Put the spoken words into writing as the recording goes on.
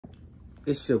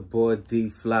It's your boy D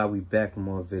Fly. We back with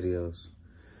more videos.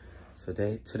 So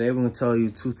today we're gonna tell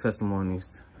you two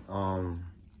testimonies. Alright,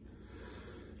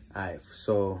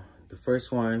 so the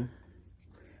first one,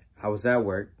 I was at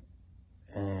work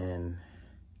and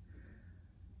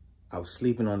I was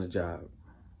sleeping on the job,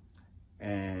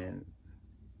 and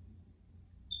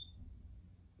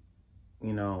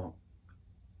you know,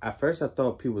 at first I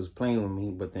thought people was playing with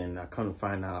me, but then I come to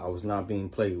find out I was not being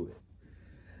played with.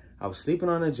 I was sleeping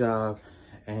on the job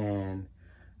and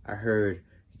I heard,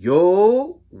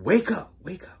 "Yo, wake up,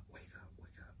 wake up, wake up,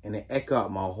 wake up." And it echoed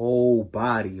out my whole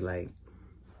body, like,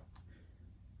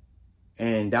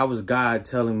 and that was God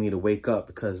telling me to wake up,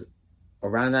 because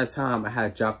around that time I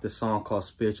had dropped a song called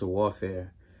Spiritual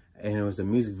Warfare, and it was a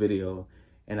music video,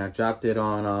 and I dropped it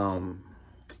on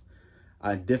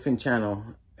a different channel.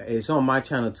 It's on my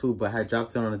channel too, but I had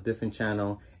dropped it on a different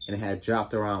channel, and it had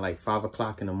dropped around like 5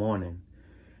 o'clock in the morning.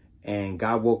 And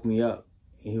God woke me up.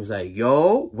 He was like,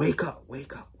 "Yo, wake up,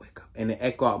 wake up, wake up." And it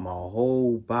echoed out my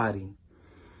whole body.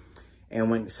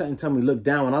 And when something told me look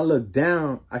down, when I looked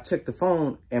down, I checked the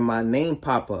phone and my name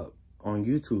pop up on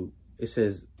YouTube. It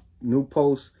says, new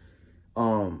post,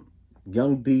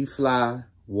 Young D Fly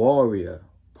Warrior,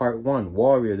 Part 1,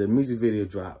 Warrior, the music video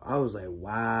drop. I was like,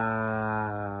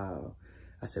 wow.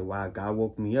 I said, wow, God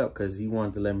woke me up because he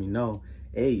wanted to let me know,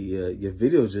 hey, your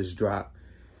video just dropped.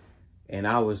 And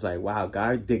I was like, wow,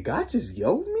 God, did God just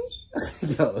yo me?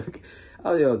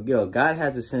 yo, God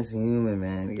has a sense of humor,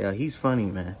 man. Yo, he's funny,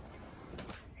 man.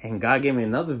 And God gave me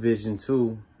another vision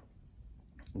too.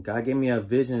 God gave me a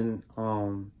vision.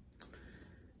 I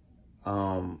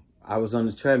was on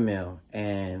the treadmill,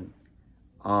 and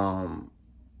I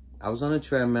was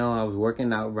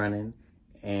working out, running,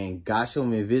 and God showed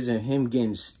me a vision of him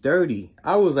getting sturdy.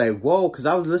 I was like, whoa, because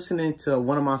I was listening to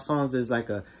one of my songs. There's like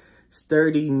a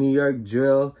sturdy New York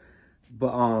drill, but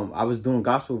I was doing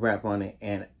gospel rap on it,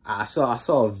 and I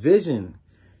saw a vision,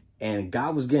 and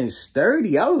God was getting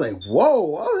sturdy. I was like,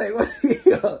 whoa. I was like,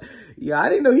 yo, I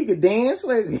didn't know he could dance.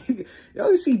 Like,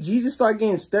 yo, you see Jesus start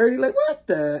getting sturdy? Like, what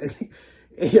the?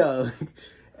 Yo.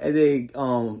 And then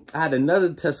I had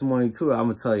another testimony too. I'm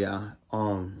gonna tell y'all.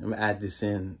 I'm gonna add this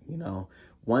in. You know,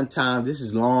 one time, this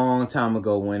is a long time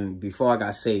ago, before I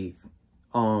got saved.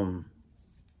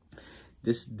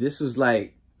 This was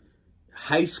like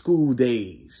high school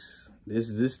days.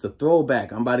 This the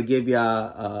throwback. I'm about to give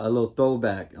y'all a little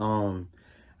throwback.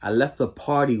 I left a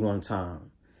party one time,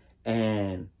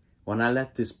 and when I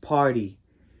left this party,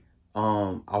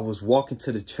 I was walking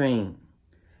to the train,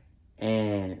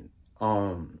 and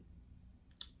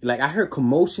like I heard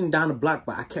commotion down the block,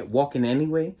 but I kept walking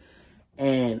anyway,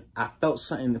 and I felt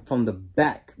something from the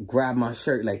back grab my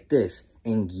shirt like this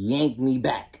and yank me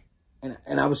back.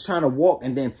 And I was trying to walk,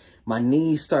 and then my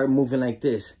knees started moving like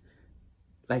this,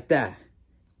 like that.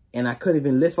 And I couldn't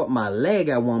even lift up my leg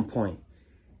at one point.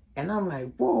 And I'm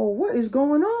like, whoa, what is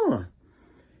going on?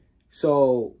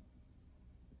 So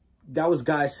that was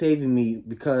God saving me,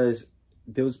 because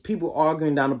there was people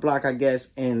arguing down the block, I guess,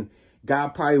 and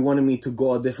God probably wanted me to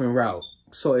go a different route.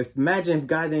 So imagine if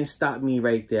God didn't stop me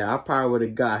right there, I probably would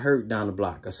have got hurt down the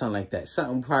block or something like that.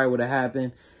 Something probably would have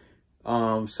happened.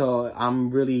 So I'm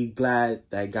really glad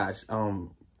that God,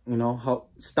 you know,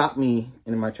 helped stop me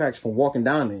in my tracks from walking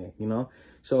down there, you know.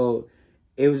 So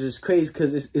it was just crazy,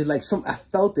 because it's like I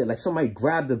felt it, like somebody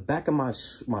grabbed the back of my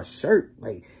shirt,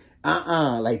 like,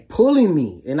 like pulling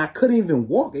me, and I couldn't even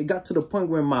walk. It got to the point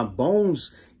where my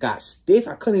bones got stiff.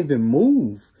 I couldn't even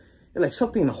move. It like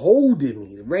something holding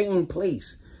me right in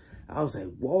place. I was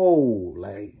like, whoa,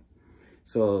 like,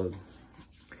 so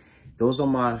those are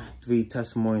my 3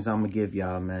 testimonies I'm gonna give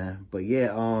y'all, man. But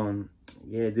yeah,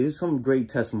 there's some great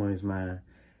testimonies, man.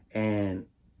 And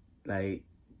like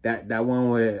that one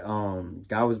where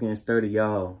God was getting sturdy,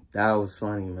 y'all, that was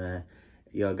funny, man.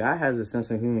 Yo, God has a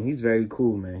sense of humor. He's very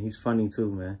cool, man. He's funny too,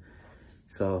 man.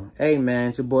 So, hey, man,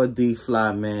 it's your boy D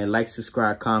Fly, man. Like,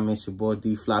 subscribe, comment. It's your boy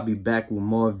D Fly. I'll be back with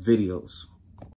more videos.